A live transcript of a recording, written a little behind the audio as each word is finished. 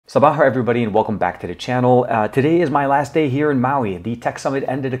Sabah everybody and welcome back to the channel. Today is my last day here in Maui. The Tech Summit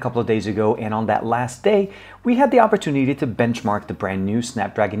ended a couple of days ago, and on that last day we had the opportunity to benchmark the brand new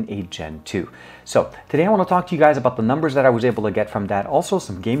Snapdragon 8 Gen 2. So today I want to talk to you guys about the numbers that I was able to get from that, also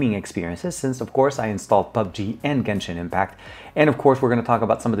some gaming experiences since of course I installed PubG and Genshin Impact, and of course we're going to talk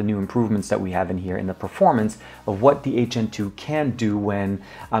about some of the new improvements that we have in here in the performance of what the 8 Gen 2 can do when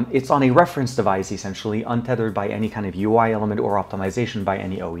it's on a reference device, essentially untethered by any kind of UI element or optimization by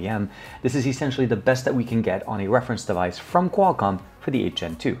any OEM. This is essentially the best that we can get on a reference device from Qualcomm for the 8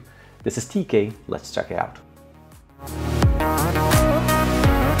 Gen 2. This is TK, let's check it out.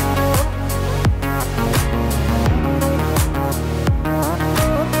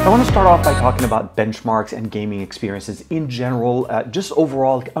 I want to start off by talking about benchmarks and gaming experiences in general. Just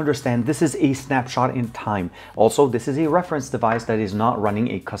overall, understand this is a snapshot in time. Also, this is a reference device that is not running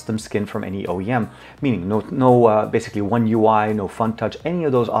a custom skin from any OEM, meaning no basically one UI, no fun touch, any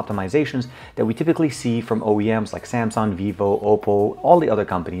of those optimizations that we typically see from OEMs like Samsung, Vivo, Oppo, all the other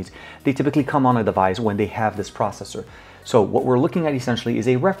companies. They typically come on a device when they have this processor. So what we're looking at essentially is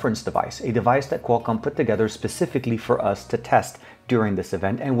a reference device, a device that Qualcomm put together specifically for us to test during this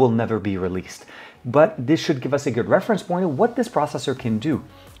event and will never be released. But this should give us a good reference point of what this processor can do.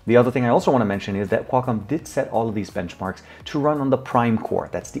 The other thing I also want to mention is that Qualcomm did set all of these benchmarks to run on the Prime core.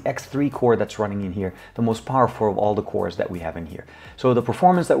 That's the X3 core that's running in here, the most powerful of all the cores that we have in here. So the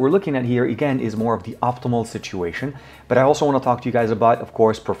performance that we're looking at here, again, is more of the optimal situation. But I also want to talk to you guys about, of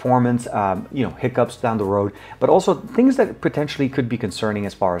course, performance, hiccups down the road, but also things that potentially could be concerning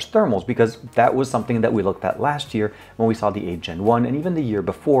as far as thermals, because that was something that we looked at last year when we saw the 8 Gen 1 and even the year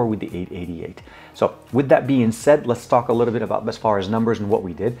before with the 888. So with that being said, let's talk a little bit about as far as numbers and what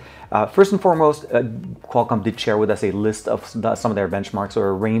we did. First and foremost, Qualcomm did share with us a list of some of their benchmarks, or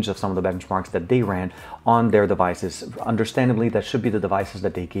a range of some of the benchmarks that they ran on their devices. Understandably, that should be the devices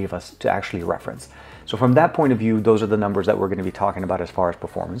that they gave us to actually reference. So from that point of view, those are the numbers that we're going to be talking about as far as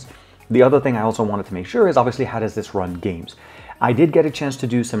performance. The other thing I also wanted to make sure is obviously, how does this run games? I did get a chance to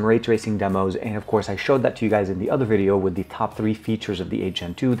do some ray tracing demos, and of course I showed that to you guys in the other video with the top 3 features of the 8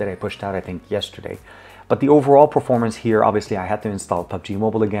 Gen 2 that I pushed out, I think, yesterday. But the overall performance here, obviously I had to install PubG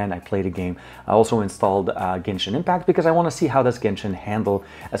Mobile again. I played a game. I also installed Genshin Impact because I want to see how does Genshin handle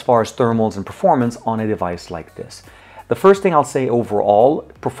as far as thermals and performance on a device like this. The first thing I'll say overall,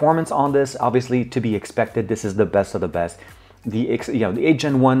 performance on this, obviously to be expected, this is the best of the best. The 8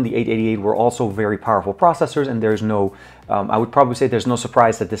 Gen 1, the 888 were also very powerful processors, and there's no, I would probably say there's no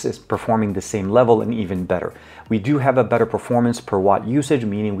surprise that this is performing the same level and even better. We do have a better performance per watt usage,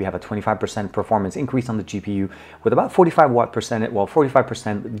 meaning we have a 25% performance increase on the GPU with about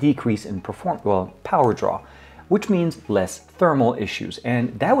 45% decrease in power draw, which means less thermal issues.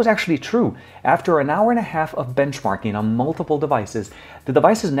 And that was actually true. After an hour and a half of benchmarking on multiple devices, the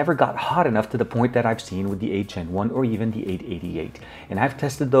devices never got hot enough to the point that I've seen with the 8 Gen 1 or even the 888. And I've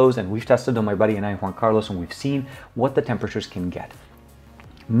tested those, and we've tested them, my buddy and I, Juan Carlos, and we've seen what the temperatures can get.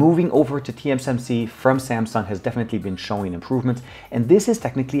 Moving over to TSMC from Samsung has definitely been showing improvements, and this is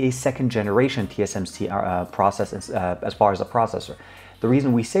technically a second generation TSMC process as far as a processor. The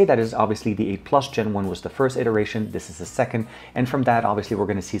reason we say that is obviously the 8 Plus Gen 1 was the first iteration, this is the second, and from that obviously we're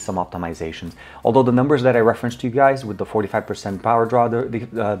going to see some optimizations. Although the numbers that I referenced to you guys with the 45% power draw,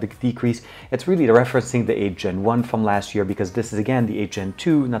 the decrease, it's really referencing the 8 Gen 1 from last year, because this is again the 8 Gen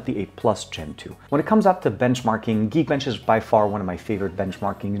 2, not the 8 Plus Gen 2. When it comes up to benchmarking, Geekbench is by far one of my favorite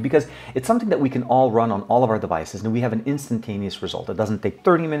benchmarkings because it's something that we can all run on all of our devices and we have an instantaneous result. It doesn't take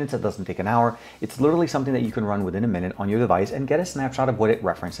 30 minutes, it doesn't take an hour. It's literally something that you can run within a minute on your device and get a snapshot of what it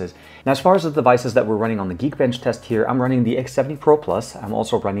references. Now, as far as the devices that we're running on the Geekbench test here, I'm running the X70 Pro Plus. I'm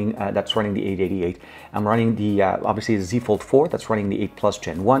also running, that's running the 888. I'm running the, obviously the Z Fold 4, that's running the 8 Plus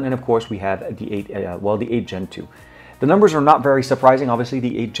Gen 1. And of course we have the 8 Gen 2. The numbers are not very surprising. Obviously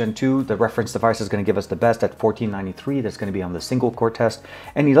the 8 Gen 2, the reference device is going to give us the best at 1493. That's going to be on the single core test,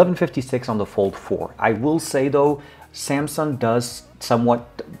 and 1156 on the Fold 4. I will say though, Samsung does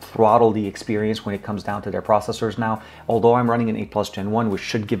somewhat throttle the experience when it comes down to their processors now. Although I'm running an 8 Plus Gen 1, which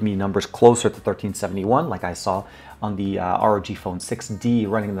should give me numbers closer to 1371, like I saw on the ROG Phone 6D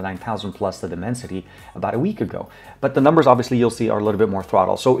running the 9000 plus the Dimensity about a week ago. But the numbers obviously you'll see are a little bit more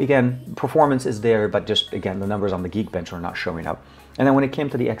throttle. So again, performance is there, but just again, the numbers on the Geekbench are not showing up. And then when it came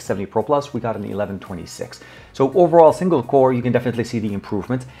to the X70 Pro Plus, we got an 1126. So overall, single core, you can definitely see the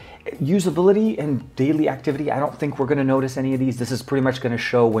improvement. Usability and daily activity, I don't think we're going to notice any of these. This is pretty much going to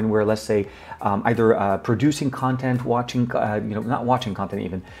show when we're, let's say, either producing content, watching, not watching content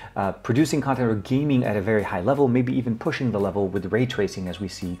even, producing content or gaming at a very high level, maybe even pushing the level with ray tracing as we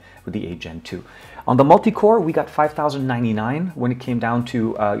see with the 8 Gen 2. On the multi-core, we got 5,099 when it came down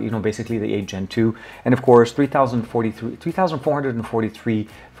to, basically the 8 Gen 2. And of course, 3,443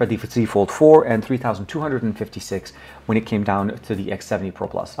 for the Z Fold 4 and 3,256 when it came down to the X70 Pro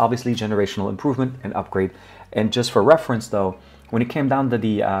Plus. Obviously, generational improvement and upgrade. And just for reference, though, when it came down to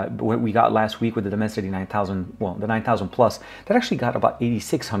the what we got last week with the Dimensity 9000, well, the 9000 Plus, that actually got about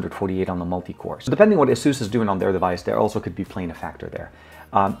 8,648 on the multi-core. So depending on what ASUS is doing on their device, there also could be playing a factor there.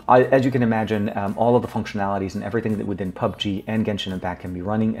 As you can imagine, all of the functionalities and everything that within PubG and Genshin Impact can be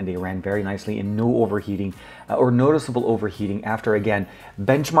running, and they ran very nicely and no overheating or noticeable overheating after, again,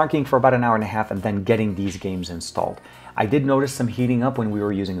 benchmarking for about an hour and a half and then getting these games installed. I did notice some heating up when we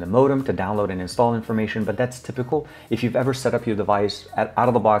were using the modem to download and install information, but that's typical. If you've ever set up your device out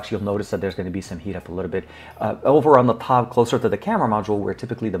of the box, you'll notice that there's going to be some heat up a little bit over on the top, closer to the camera module where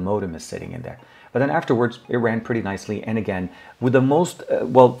typically the modem is sitting in there. But then afterwards, it ran pretty nicely. And again, with the most,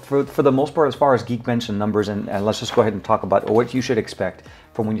 for the most part, as far as Geekbench and numbers, and let's just go ahead and talk about what you should expect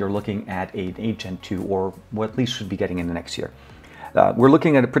from when you're looking at an 8 Gen 2 or what at least should be getting in the next year. We're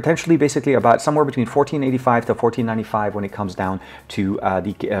looking at potentially basically about somewhere between $1,485 to $1,495 when it comes down to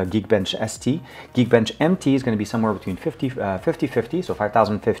the Geekbench ST. Geekbench MT is going to be somewhere between 50-50, so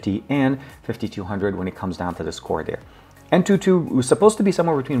 5,050 and 5,200 when it comes down to this core there. N22 was supposed to be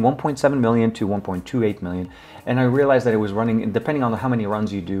somewhere between 1.7 million to 1.28 million, and I realized that it was running, depending on how many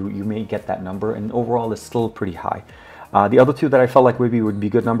runs you do, you may get that number, and overall it's still pretty high. The other two that I felt like maybe would be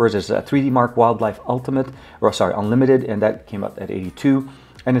good numbers is a 3D Mark Wildlife Unlimited, and that came up at 82,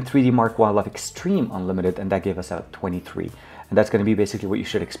 and a 3D Mark Wildlife Extreme Unlimited, and that gave us a 23. And that's going to be basically what you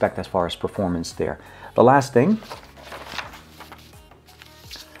should expect as far as performance there. The last thing,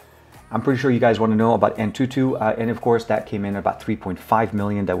 I'm pretty sure you guys want to know about N22, and of course that came in at about 3.5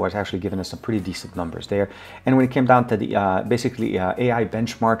 million. That was actually giving us some pretty decent numbers there. And when it came down to the basically AI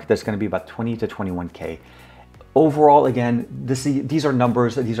benchmark, that's going to be about 20 to 21K. Overall, again, these are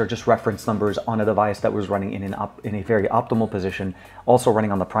numbers, these are just reference numbers on a device that was running in a very optimal position, also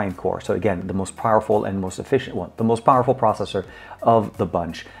running on the Prime core. So again, the most powerful and most efficient one, the most powerful processor of the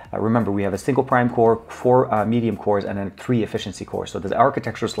bunch. Remember, we have a single Prime core, 4 medium cores, and then 3 efficiency cores. So the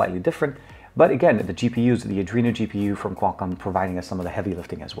architecture is slightly different, but again, the GPUs, the Adreno GPU from Qualcomm, providing us some of the heavy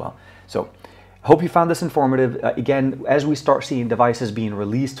lifting as well. So hope you found this informative. Again, as we start seeing devices being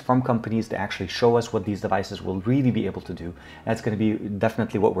released from companies to actually show us what these devices will really be able to do, that's going to be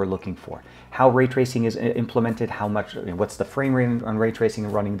definitely what we're looking for. How ray tracing is implemented, how much, what's the frame rate on ray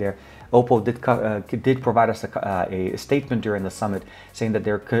tracing running there. Oppo did provide us a statement during the summit saying that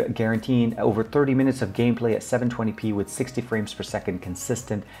they're guaranteeing over 30 minutes of gameplay at 720p with 60 frames per second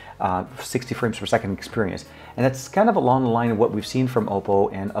consistent 60 frames per second experience. And that's kind of along the line of what we've seen from Oppo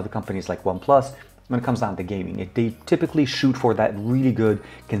and other companies like OnePlus when it comes down to gaming. They typically shoot for that really good,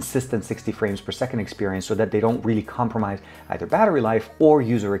 consistent 60 frames per second experience so that they don't really compromise either battery life or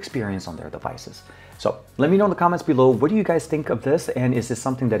user experience on their devices. So let me know in the comments below, what do you guys think of this, and is this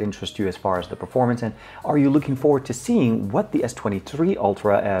something that interests you as far as the performance, and are you looking forward to seeing what the S23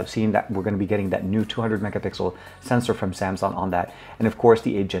 Ultra, seeing that we're going to be getting that new 200 megapixel sensor from Samsung on that, and of course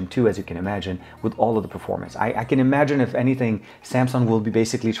the 8 Gen 2, as you can imagine, with all of the performance. I can imagine, if anything, Samsung will be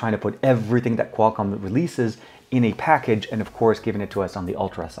basically trying to put everything that Qualcomm releases in a package, and of course giving it to us on the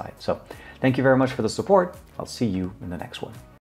Ultra side. So thank you very much for the support. I'll see you in the next one.